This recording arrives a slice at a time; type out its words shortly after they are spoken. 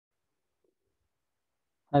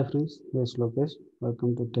Hi friends, this is Lokesh.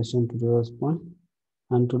 Welcome to Test and Tutorials Point.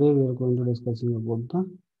 And today we are going to discussing about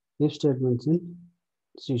the if statements in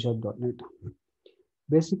C#.NET.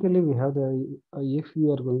 Basically, we have the if we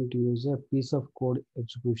are going to use a piece of code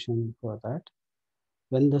execution for that.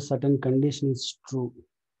 When the certain condition is true,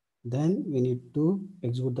 then we need to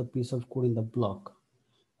execute the piece of code in the block.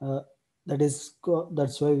 Uh,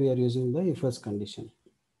 that's why we are using the if else condition.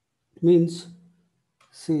 Means,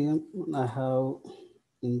 see, I have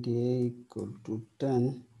int a equal to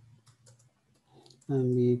 10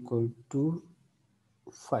 and b equal to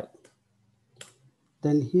 5.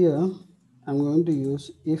 Then here I'm going to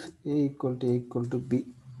use if a equal to b.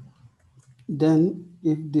 Then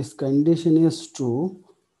if this condition is true,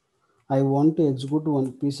 I want to execute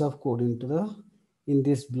one piece of code in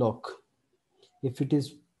this block. If it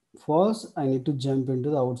is false, I need to jump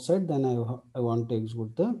into the outside, then I want to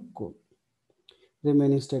execute the code.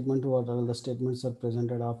 Remaining statement, what all the statements are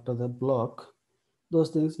presented after the block,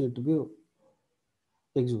 those things need to be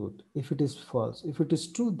execute. If it is false, if it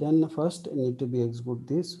is true, then first I need to be execute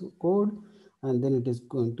this code and then it is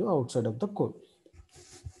going to outside of the code,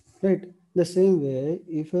 right? The same way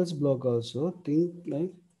if else block also think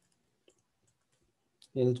like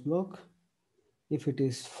else block. If it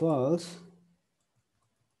is false,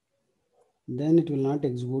 then it will not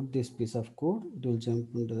execute this piece of code, it will jump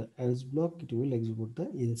into the else block, it will execute the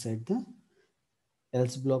inside the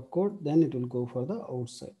else block code, then it will go for the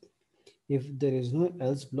outside. If there is no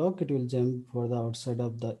else block, it will jump for the outside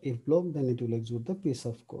of the if block, then it will execute the piece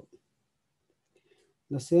of code.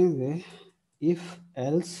 The same way, if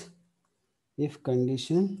else, if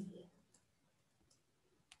condition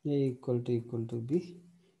a equal to b,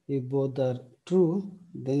 if both are true,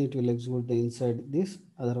 then it will execute the inside this,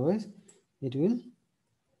 otherwise it will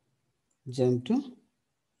jump to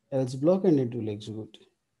else block and it will execute.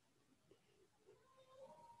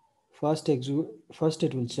 First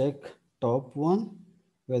it will check top one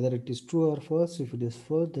whether it is true or false. If it is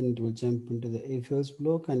false, then it will jump into the if else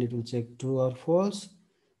block and it will check true or false.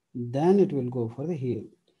 Then it will go for the here.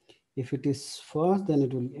 If it is false, then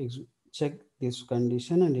it will check this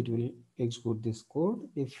condition and it will execute this code.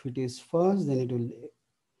 If it is false, then it will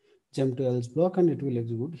jump to else block and it will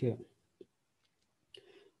execute here.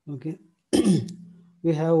 Okay.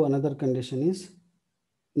 We have another condition is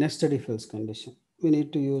nested if else condition. We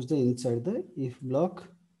need to use the inside the if block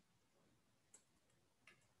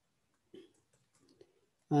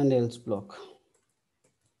and else block.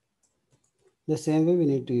 The same way we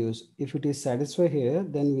need to use, if it is satisfied here,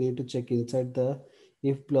 then we need to check inside the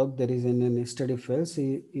if block there is a nested if else.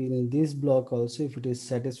 In this block also, if it is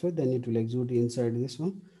satisfied, then it will execute inside this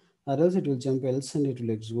one, or else it will jump else and it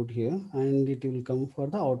will execute here and it will come for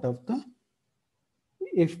the out of the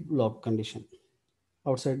if block condition,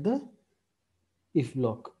 outside the if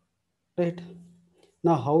block, right?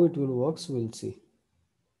 Now how it will works, we'll see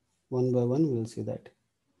one by one. We'll see that.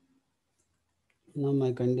 Now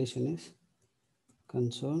my condition is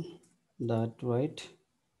console dot write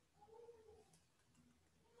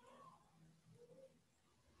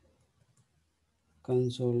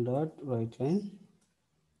console dot write line.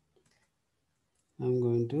 I'm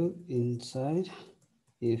going to inside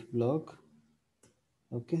if block.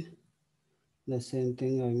 Okay, the same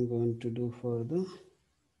thing I'm going to do for the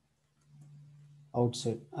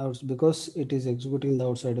outside because it is executing the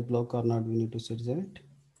outside block or not, we need to set it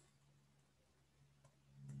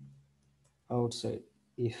outside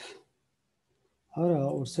if or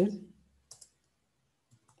outside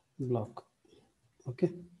block.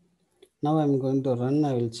 Okay, now I'm going to run.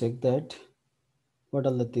 I will check that what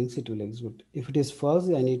are the things it will execute. If it is false,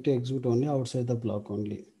 I need to execute only outside the block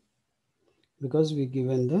only, because we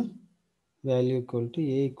given the value equal to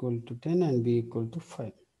a equal to 10 and b equal to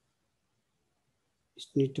 5. It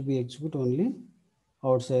need to be executed only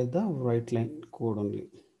outside the write line code only.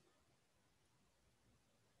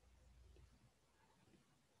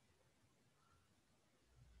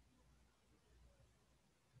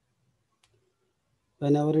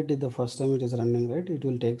 Whenever it is the first time it is running, right, it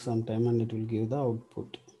will take some time and it will give the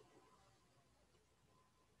output.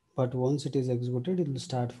 But once it is executed, it will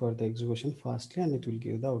start for the execution fastly and it will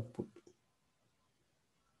give the output.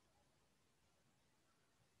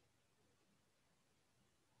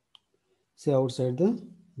 See, outside the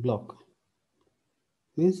block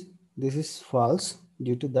means this is false,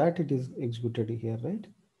 due to that it is executed here, right?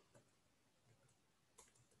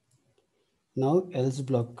 Now else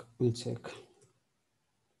block will check.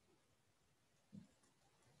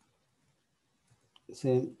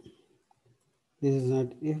 Same, this is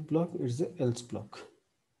not if block, it's the else block.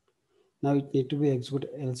 Now it need to be execute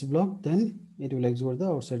else block, then it will execute the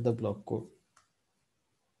outside the block code.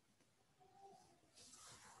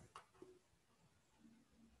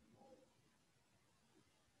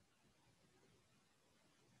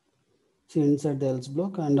 See, inside the else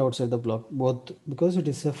block and outside the block, both, because it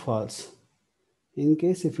is a false. In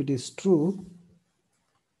case if it is true,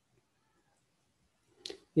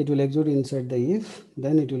 it will execute inside the if,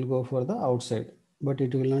 then it will go for the outside, but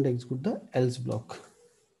it will not execute the else block.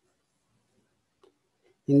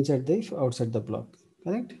 Inside the if, outside the block,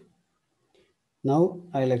 correct? Now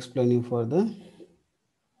I'll explain you for the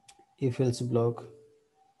if else block.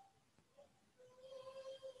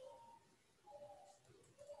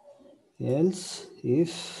 Else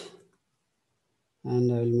if,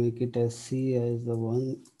 and I will make it as c as the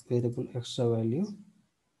one variable extra value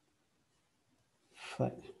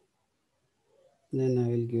 5. Then I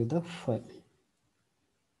will give the 5.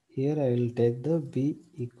 Here I will take the b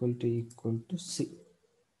equal to c.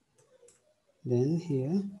 Then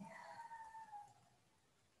here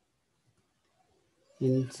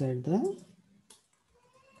inside the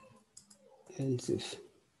else if,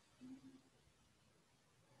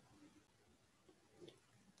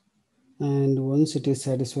 and once it is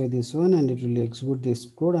satisfied this one, and it will execute this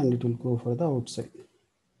code and it will go for the outside.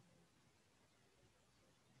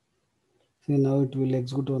 So now it will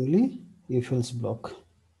execute only if else block,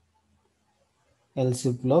 else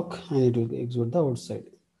if block, and it will execute the outside,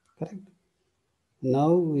 correct?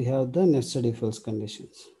 Now we have the nested if else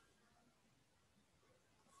conditions.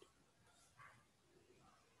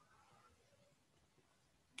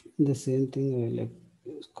 The same thing I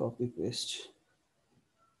will copy paste.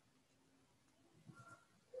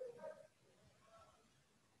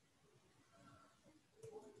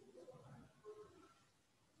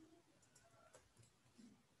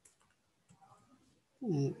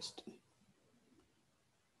 Next.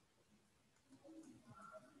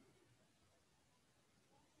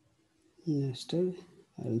 Nested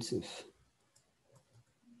else if.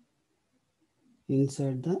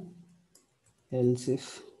 Inside the else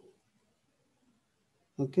if.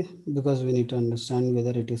 Okay, because we need to understand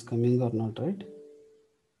whether it is coming or not, right?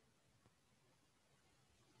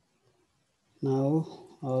 Now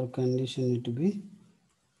our condition need to be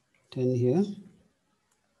 10 here.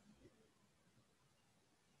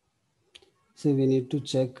 So we need to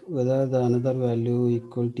check whether the another value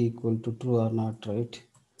equal to true or not, right?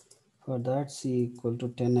 For that, c equal to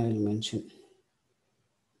 10 I will mention.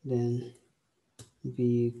 Then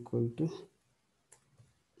b equal to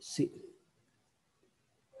c.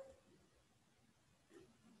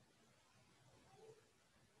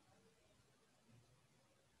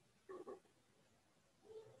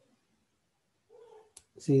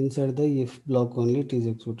 See, inside the if block only it is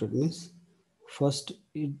executed, means first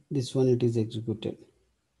this one it is executed.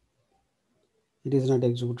 It is not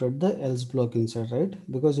executed the else block inside,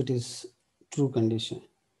 right? Because it is true condition.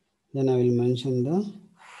 Then I will mention the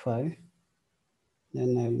 5.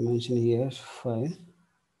 Then I will mention here 5.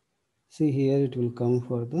 See, here it will come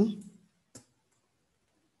for the,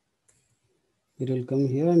 it will come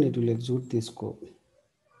here and it will execute this code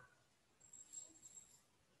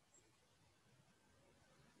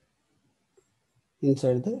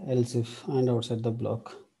inside the else if and outside the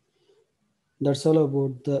block. That's all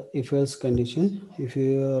about the if else condition. If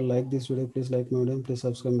you like this video, please like my video, please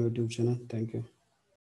subscribe my YouTube channel. Thank you.